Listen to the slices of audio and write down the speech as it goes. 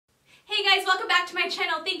back to my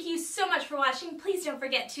channel. Thank you so much for watching. Please don't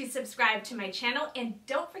forget to subscribe to my channel and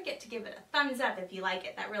don't forget to give it a thumbs up if you like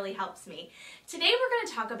it. That really helps me. Today we're going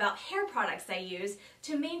to talk about hair products I use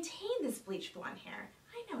to maintain this bleached blonde hair.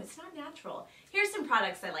 I know, it's not natural. Here's some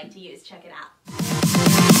products I like to use. Check it out.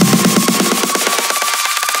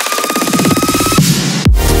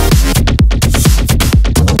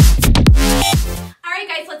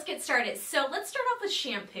 Let's get started. So let's start off with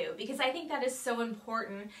shampoo because I think that is so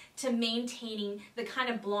important to maintaining the kind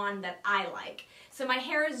of blonde that I like. So my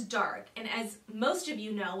hair is dark, and as most of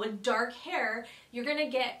you know, with dark hair, you're gonna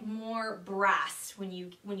get more brass when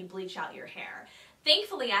you bleach out your hair.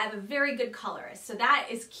 Thankfully, I have a very good colorist, so that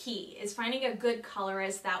is key, is finding a good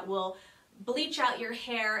colorist that will bleach out your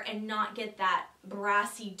hair and not get that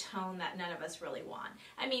brassy tone that none of us really want.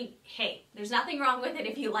 I mean, hey, there's nothing wrong with it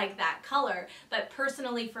if you like that color, but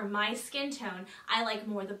personally for my skin tone, I like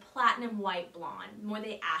more the platinum white blonde, more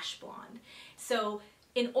the ash blonde. So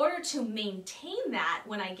in order to maintain that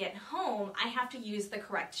when I get home, I have to use the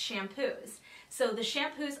correct shampoos. So the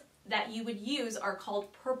shampoos that you would use are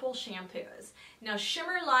called purple shampoos. Now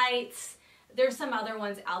Shimmer Lights, there's some other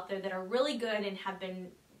ones out there that are really good and have been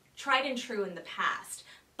tried and true in the past,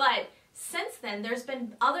 but since then there's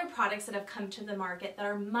been other products that have come to the market that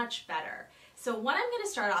are much better. So what I'm going to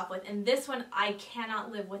start off with, and this one I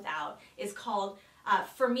cannot live without, is called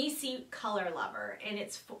GlamFIT Color Lover, and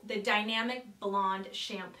it's the Dynamic Blonde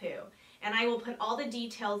Shampoo. And I will put all the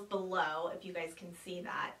details below if you guys can see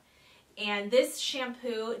that. And this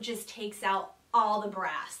shampoo just takes out all the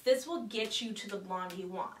brass. This will get you to the blonde you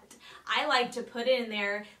want. I like to put it in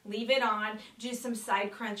there, leave it on, do some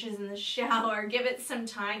side crunches in the shower, give it some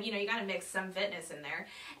time, you know, you gotta mix some fitness in there,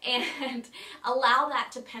 and allow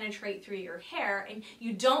that to penetrate through your hair. And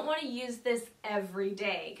you don't want to use this every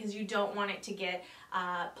day because you don't want it to get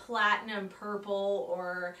platinum purple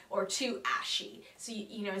or too ashy. So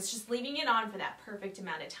you know, it's just leaving it on for that perfect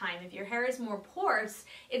amount of time. If your hair is more porous,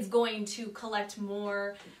 it's going to collect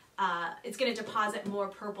more, it's going to deposit more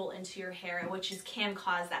purple into your hair, which can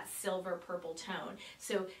cause that silver purple tone.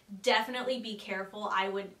 So definitely be careful. I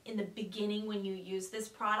would, in the beginning when you use this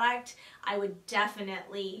product, I would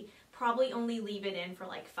definitely probably only leave it in for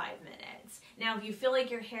like 5 minutes. Now if you feel like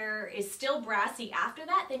your hair is still brassy after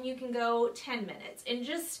that, then you can go 10 minutes and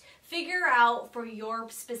just figure out for your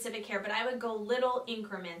specific hair. But I would go little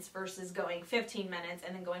increments versus going 15 minutes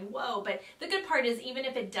and then going whoa. But the good part is even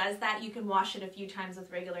if it does that, you can wash it a few times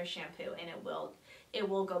with regular shampoo and it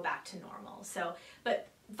will go back to normal. So but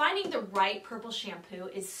finding the right purple shampoo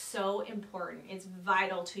is so important. It's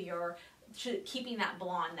vital to keeping that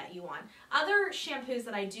blonde that you want. Other shampoos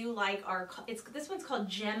that I do like are, this one's called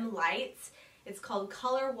Gem Lights. It's called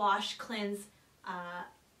Color Wash Cleanse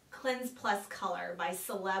Plus Color by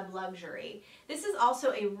Celeb Luxury. This is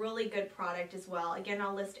also a really good product as well. Again,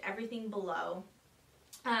 I'll list everything below.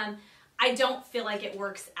 I don't feel like it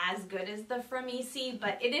works as good as the GlamFIT,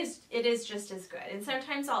 but it is just as good. And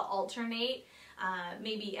sometimes I'll alternate.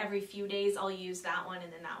 Maybe every few days I'll use that one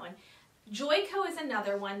and then that one. Joico is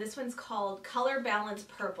another one. This one's called Color Balance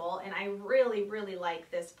Purple, and I really, really like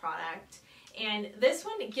this product. And this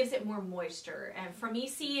one, it gives it more moisture. And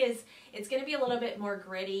GlamFIT it's going to be a little bit more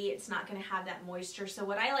gritty. It's not going to have that moisture. So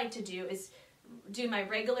what I like to do is do my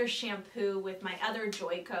regular shampoo with my other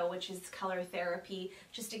Joico, which is Color Therapy,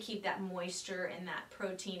 just to keep that moisture and that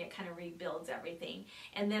protein. It kind of rebuilds everything.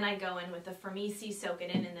 And then I go in with the GlamFIT, soak it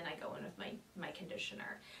in, and then I go in with my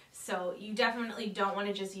conditioner. So you definitely don't want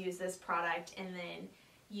to just use this product and then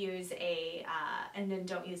use and then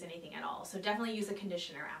don't use anything at all. So definitely use a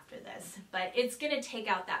conditioner after this. But it's going to take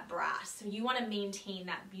out that brass. So you want to maintain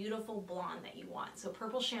that beautiful blonde that you want. So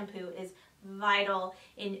purple shampoo is vital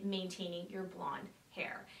in maintaining your blonde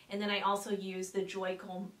hair. And then I also use the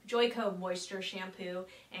Joico Moisture Shampoo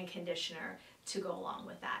and Conditioner to go along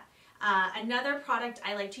with that. Another product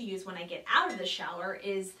I like to use when I get out of the shower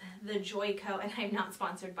is the Joico, and I'm not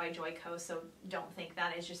sponsored by Joico, so don't think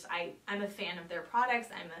that. It's just I'm a fan of their products.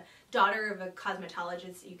 I'm a daughter of a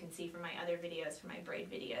cosmetologist. You can see from my other videos, from my braid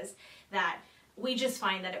videos, that we just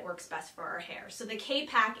find that it works best for our hair. So the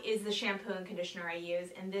K-Pack is the shampoo and conditioner I use,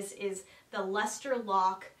 and this is the Luster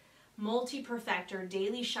Lock Multi-Perfector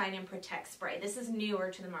Daily Shine and Protect Spray. This is newer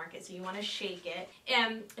to the market, so you want to shake it.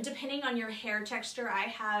 And depending on your hair texture, I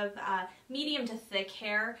have medium to thick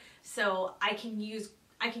hair, so I can use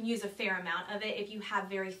a fair amount of it. If you have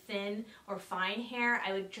very thin or fine hair,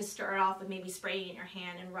 I would just start off with maybe spraying it in your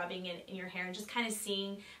hand and rubbing it in your hair and just kind of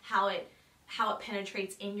seeing how it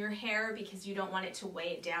penetrates in your hair, because you don't want it to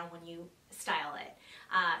weigh it down when you style it.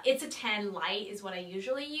 It's a 10 light is what I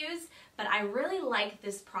usually use, but I really like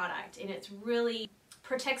this product, and it's really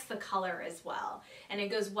protects the color as well, and it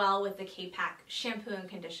goes well with the K-Pack shampoo and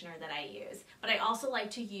conditioner that I use. But I also like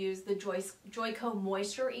to use the Joico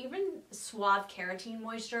Moisture, even Suave Keratin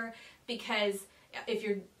Moisture, because if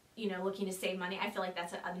you're looking to save money, I feel like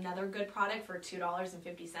that's another good product for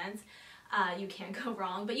 $2.50. You can't go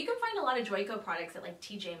wrong. But you can find a lot of Joico products at like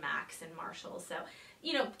TJ Maxx and Marshalls. So,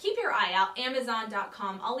 keep your eye out.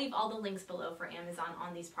 Amazon.com. I'll leave all the links below for Amazon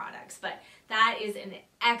on these products. But that is an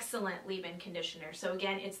excellent leave-in conditioner. So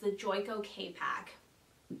again, it's the Joico K-Pack.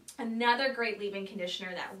 Another great leave-in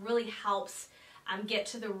conditioner that really helps get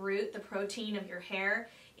to the root, the protein of your hair,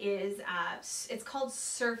 is it's called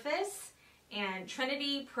Surface and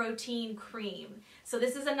Trinity Protein Cream. So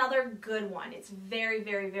this is another good one. It's very,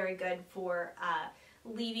 very, very good for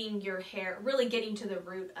leaving your hair, really getting to the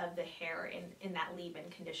root of the hair in that leave-in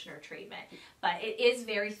conditioner treatment. But it is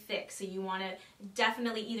very thick, so you want to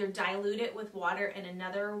definitely either dilute it with water in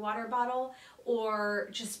another water bottle, or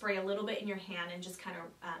just spray a little bit in your hand and just kind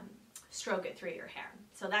of stroke it through your hair.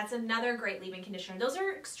 So that's another great leave-in conditioner. Those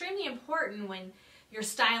are extremely important when you're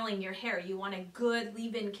styling your hair. You want a good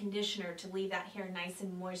leave-in conditioner to leave that hair nice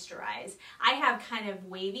and moisturized. I have kind of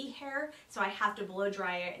wavy hair, so I have to blow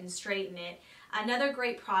dry it and straighten it. Another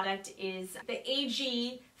great product is the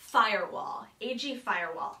AG Firewall. AG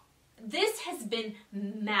Firewall. This has been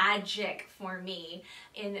magic for me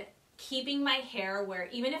in keeping my hair where,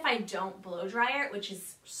 even if I don't blow dry it, which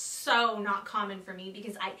is so not common for me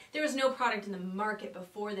because there was no product in the market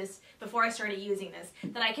before I started using this,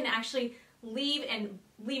 that I can actually leave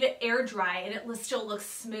it air dry and it still looks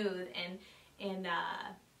smooth and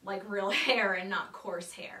like real hair and not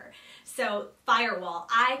coarse hair. So Firewall,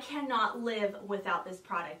 I cannot live without this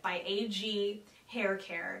product by AG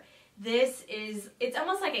Haircare. It's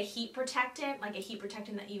almost like a heat protectant,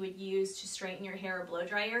 that you would use to straighten your hair or blow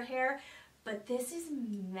dry your hair. But this is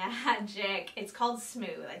magic. It's called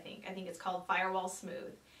Smooth, I think. I think it's called Firewall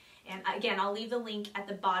Smooth. And again, I'll leave the link at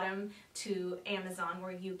the bottom to Amazon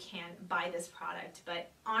where you can buy this product. But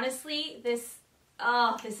honestly, this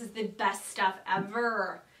is the best stuff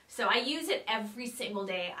ever. So I use it every single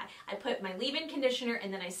day. I put my leave-in conditioner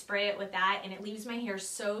and then I spray it with that, and it leaves my hair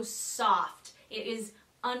so soft. It is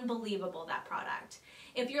unbelievable, that product.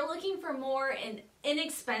 If you're looking for more an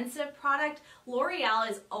inexpensive product,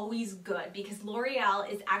 L'Oreal is always good, because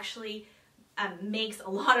L'Oreal is actually makes a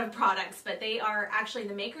lot of products, but they are actually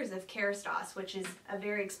the makers of Kerastase, which is a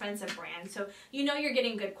very expensive brand. So you're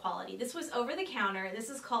getting good quality. This was over the counter. This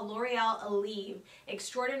is called L'Oreal Aleve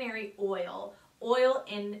Extraordinary Oil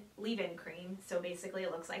in leave-in cream. So basically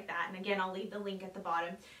it looks like that. And again, I'll leave the link at the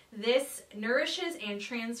bottom. This nourishes and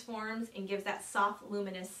transforms and gives that soft,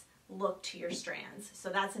 luminous look to your strands. So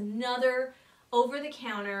that's another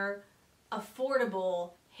over-the-counter,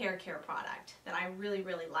 affordable hair care product that I really,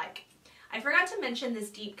 really like. I forgot to mention this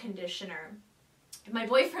deep conditioner. My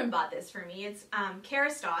boyfriend bought this for me. It's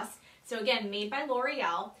Kerastase. So again, made by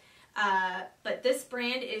L'Oreal. But this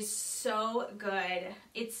brand is so good.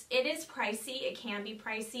 It is pricey. It can be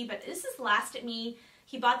pricey, but this has lasted me.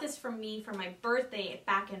 He bought this for me for my birthday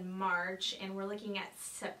back in March, and we're looking at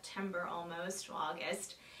September almost,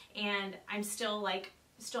 August, and I'm still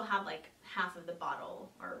have like half of the bottle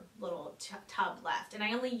or little tub left, and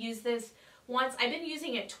I only use this once. I've been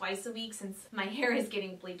using it twice a week since my hair is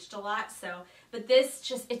getting bleached a lot. So, but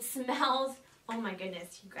this it smells. Oh my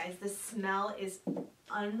goodness, you guys, the smell is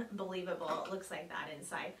unbelievable. It looks like that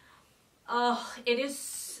inside. Oh, it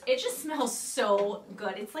just smells so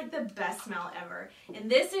good. It's like the best smell ever. And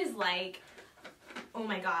this is like, oh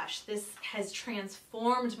my gosh, this has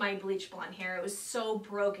transformed my bleach blonde hair. It was so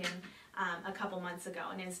broken a couple months ago,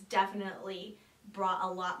 and it's definitely brought a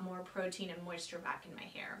lot more protein and moisture back in my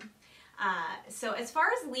hair. So as far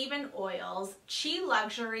as leave-in oils, Chi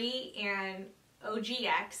Luxury and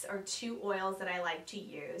OGX are two oils that I like to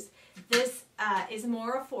use. This is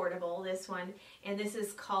more affordable, this one, and this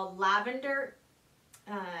is called Lavender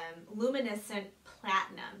Luminescent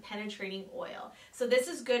Platinum Penetrating Oil. So this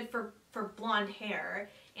is good for blonde hair,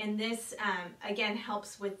 and this again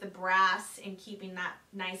helps with the brass and keeping that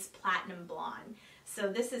nice platinum blonde. So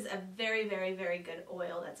this is a very, very, very good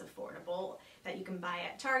oil that's affordable, that you can buy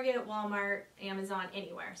at Target, Walmart, Amazon,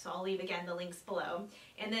 anywhere. So I'll leave again the links below.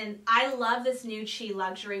 And then I love this new Chi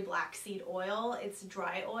Luxury Black Seed Oil. It's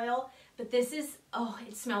dry oil, but this is, oh,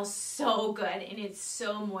 it smells so good, and it's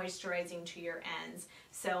so moisturizing to your ends.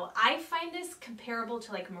 So I find this comparable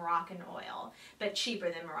to like Moroccan oil, but cheaper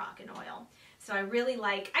than Moroccan oil. So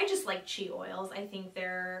I just like Chi oils. I think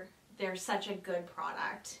they're such a good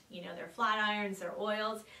product. Their flat irons, their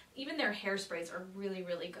oils, even their hairsprays are really,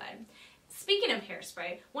 really good. Speaking of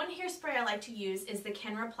hairspray, one hairspray I like to use is the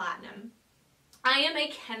Kenra Platinum. I am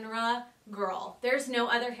a Kenra girl. There's no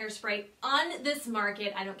other hairspray on this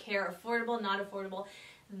market. I don't care, affordable, not affordable.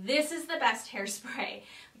 This is the best hairspray.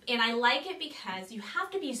 And I like it because you have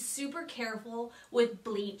to be super careful with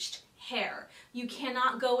bleached hair. You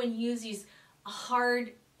cannot go and use these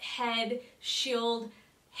hard head shield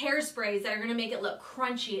hairsprays that are going to make it look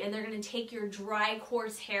crunchy, and they're going to take your dry,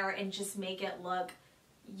 coarse hair and just make it look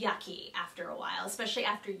yucky after a while, especially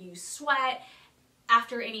after you sweat.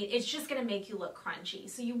 It's just going to make you look crunchy.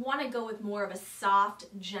 So you want to go with more of a soft,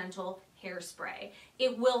 gentle hairspray.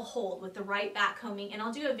 It will hold with the right back combing, and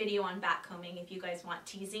I'll do a video on back combing if you guys want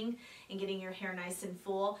teasing and getting your hair nice and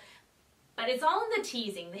full. But it's all in the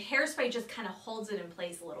teasing. The hairspray just kind of holds it in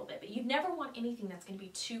place a little bit, but you never want anything that's going to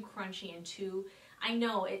be too crunchy and too, I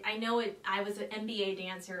know it, I was an NBA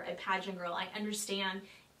dancer, a pageant girl, I understand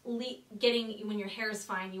when your hair is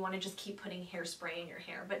fine, you want to just keep putting hairspray in your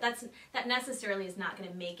hair, but that necessarily is not going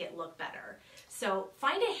to make it look better. So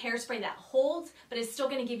find a hairspray that holds, but it's still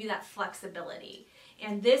going to give you that flexibility.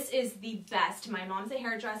 And this is the best. My mom's a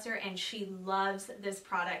hairdresser and she loves this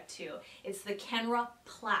product too. It's the Kenra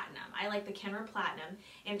Platinum. I like the Kenra Platinum,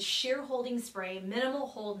 and sheer holding spray, minimal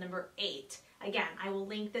hold, number 8. Again, I will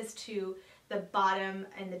link this to the bottom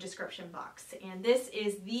in the description box. And this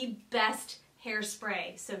is the best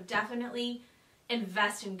hairspray. So definitely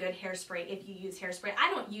invest in good hairspray if you use hairspray.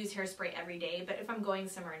 I don't use hairspray every day, but if I'm going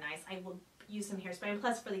somewhere nice, I will use some hairspray. And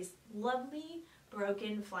plus, for these lovely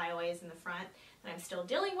broken flyaways in the front that I'm still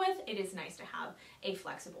dealing with, it is nice to have a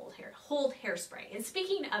flexible hold hairspray. And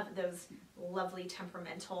speaking of those lovely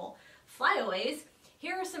temperamental flyaways,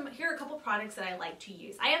 here are a couple products that I like to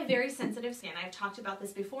use. I have very sensitive skin. I've talked about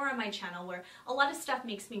this before on my channel, where a lot of stuff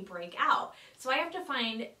makes me break out. So I have to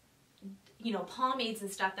find, you know, pomades and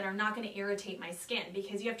stuff that are not going to irritate my skin,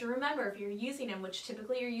 because you have to remember, if you're using them, which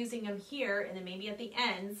typically you're using them here and then maybe at the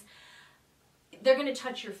ends, they're going to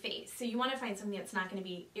touch your face. So you want to find something that's not going to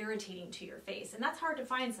be irritating to your face, and that's hard to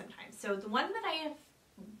find sometimes. So the one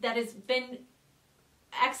that has been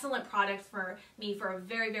excellent product for me for a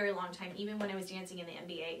very, very long time, even when I was dancing in the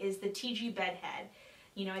NBA, is the TG Bedhead.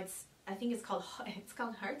 You know, I think it's called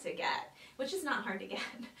Hard to Get, which is not hard to get,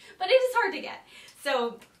 but it is hard to get.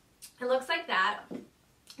 So it looks like that.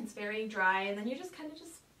 It's very dry, and then you just kind of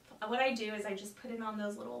what I do is I just put it on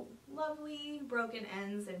those little lovely broken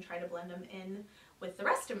ends and try to blend them in with the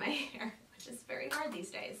rest of my hair, which is very hard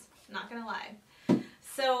these days, not gonna lie.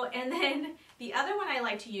 So, and then the other one I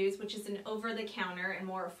like to use, which is an over-the-counter and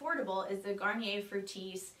more affordable, is the Garnier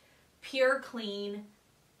Fructis Pure Clean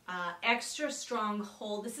Extra Strong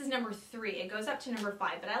Hold. This is number 3. It goes up to number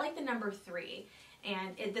 5, but I like the number 3.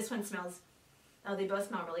 And this one smells, oh, they both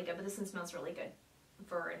smell really good, but this one smells really good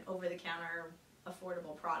for an over-the-counter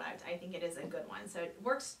affordable product. I think it is a good one. So it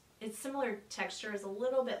works, it's similar texture, is a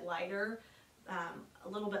little bit lighter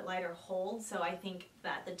hold. So I think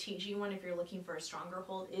that the TG one, if you're looking for a stronger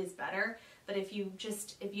hold, is better. But if you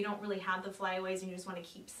don't really have the flyaways and you just want to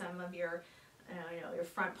keep some of your your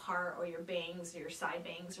front part or your bangs or your side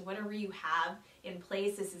bangs or whatever you have in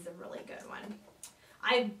place, this is a really good one.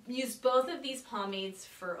 I've used both of these pomades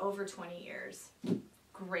for over 20 years.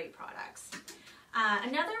 Great products.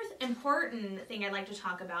 Another important thing I'd like to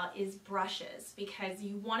talk about is brushes, because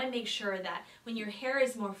you want to make sure that when your hair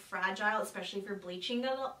is more fragile, especially if you're bleaching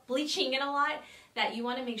it a lot, that you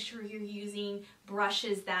want to make sure you're using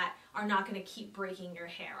brushes that are not going to keep breaking your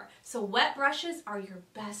hair. So wet brushes are your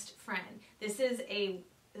best friend. This is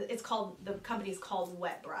the company is called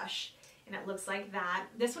Wet Brush, and it looks like that.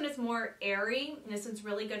 This one is more airy, and this one's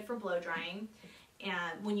really good for blow drying.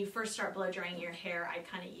 And when you first start blow drying your hair, I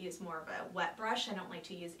kind of use more of a wet brush. I don't like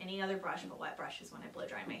to use any other brush, but wet brush is when I blow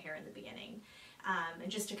dry my hair in the beginning.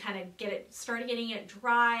 And just to kind of start getting it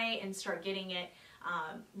dry and start getting it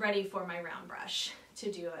ready for my round brush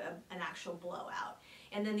to do an actual blowout.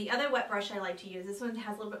 And then the other wet brush I like to use, this one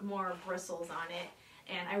has a little bit more bristles on it.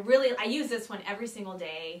 And I use this one every single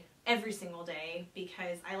day,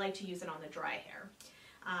 because I like to use it on the dry hair.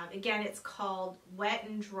 Again, it's called Wet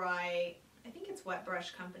and Dry, I think it's Wet Brush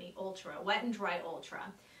Company Ultra, Wet and Dry Ultra.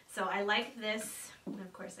 So I like this, and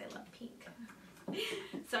of course I love pink.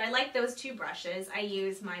 So I like those two brushes. I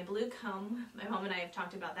use my blue comb. My mom and I have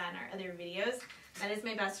talked about that in our other videos. That is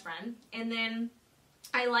my best friend. And then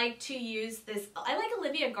I like to use this, I like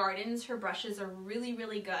Olivia Garden's. Her brushes are really,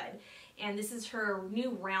 really good. And this is her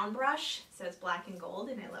new round brush. So it's black and gold,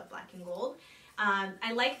 and I love black and gold.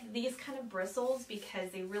 I like these kind of bristles because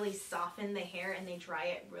they really soften the hair and they dry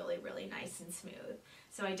it really, really nice and smooth.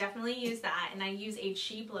 So I definitely use that, and I use a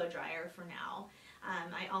Chi blow dryer for now.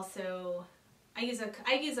 I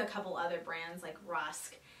use a couple other brands like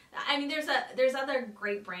Rusk I mean, there's other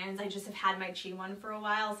great brands. I just have had my Chi one for a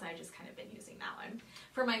while, so I just kind of been using that one.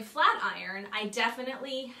 For my flat iron,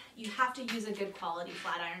 you have to use a good quality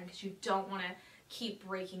flat iron because you don't want to keep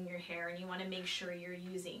breaking your hair, and you want to make sure you're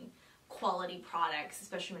using quality products,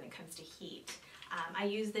 especially when it comes to heat. I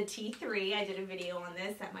use the T3. I did a video on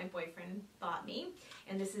this that my boyfriend bought me,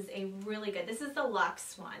 and this is a really good, this is the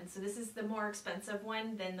Luxe one, so this is the more expensive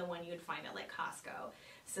one than the one you would find at like Costco.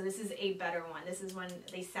 So this is a better one. This is one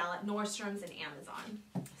they sell at Nordstrom's and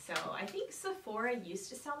Amazon. So I think Sephora used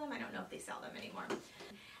to sell them. I don't know if they sell them anymore.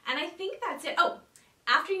 And I think that's it. Oh,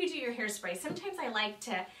 after you do your hairspray, sometimes I like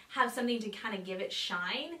to have something to kind of give it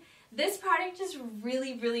shine. This product is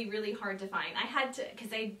really, really, really hard to find. I had to, because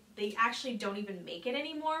they actually don't even make it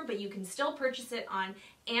anymore, but you can still purchase it on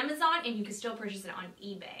Amazon and you can still purchase it on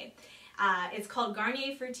eBay. It's called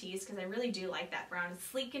Garnier Fructis because I really do like that brown. It's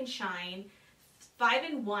Sleek and Shine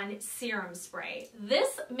 5-in-1 serum spray.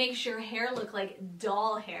 This makes your hair look like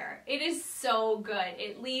doll hair. It is so good.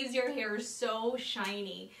 It leaves your hair so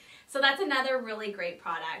shiny. So that's another really great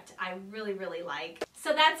product I really, really like.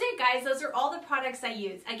 So that's it, guys. Those are all the products I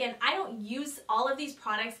use. Again, I don't use all of these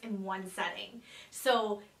products in one setting.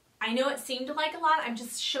 So I know it seemed like a lot. I'm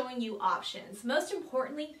just showing you options. Most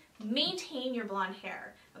importantly, maintain your blonde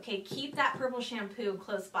hair. Okay, keep that purple shampoo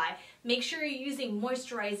close by. Make sure you're using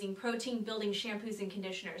moisturizing, protein-building shampoos and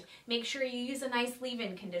conditioners. Make sure you use a nice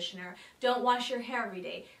leave-in conditioner. Don't wash your hair every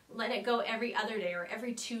day. Let it go every other day or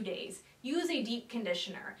every 2 days. Use a deep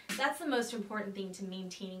conditioner. That's the most important thing to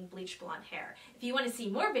maintaining bleached blonde hair. If you want to see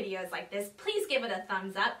more videos like this, please give it a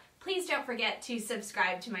thumbs up. Please don't forget to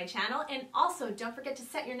subscribe to my channel, and also don't forget to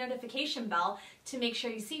set your notification bell to make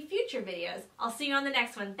sure you see future videos. I'll see you on the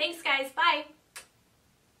next one. Thanks, guys. Bye.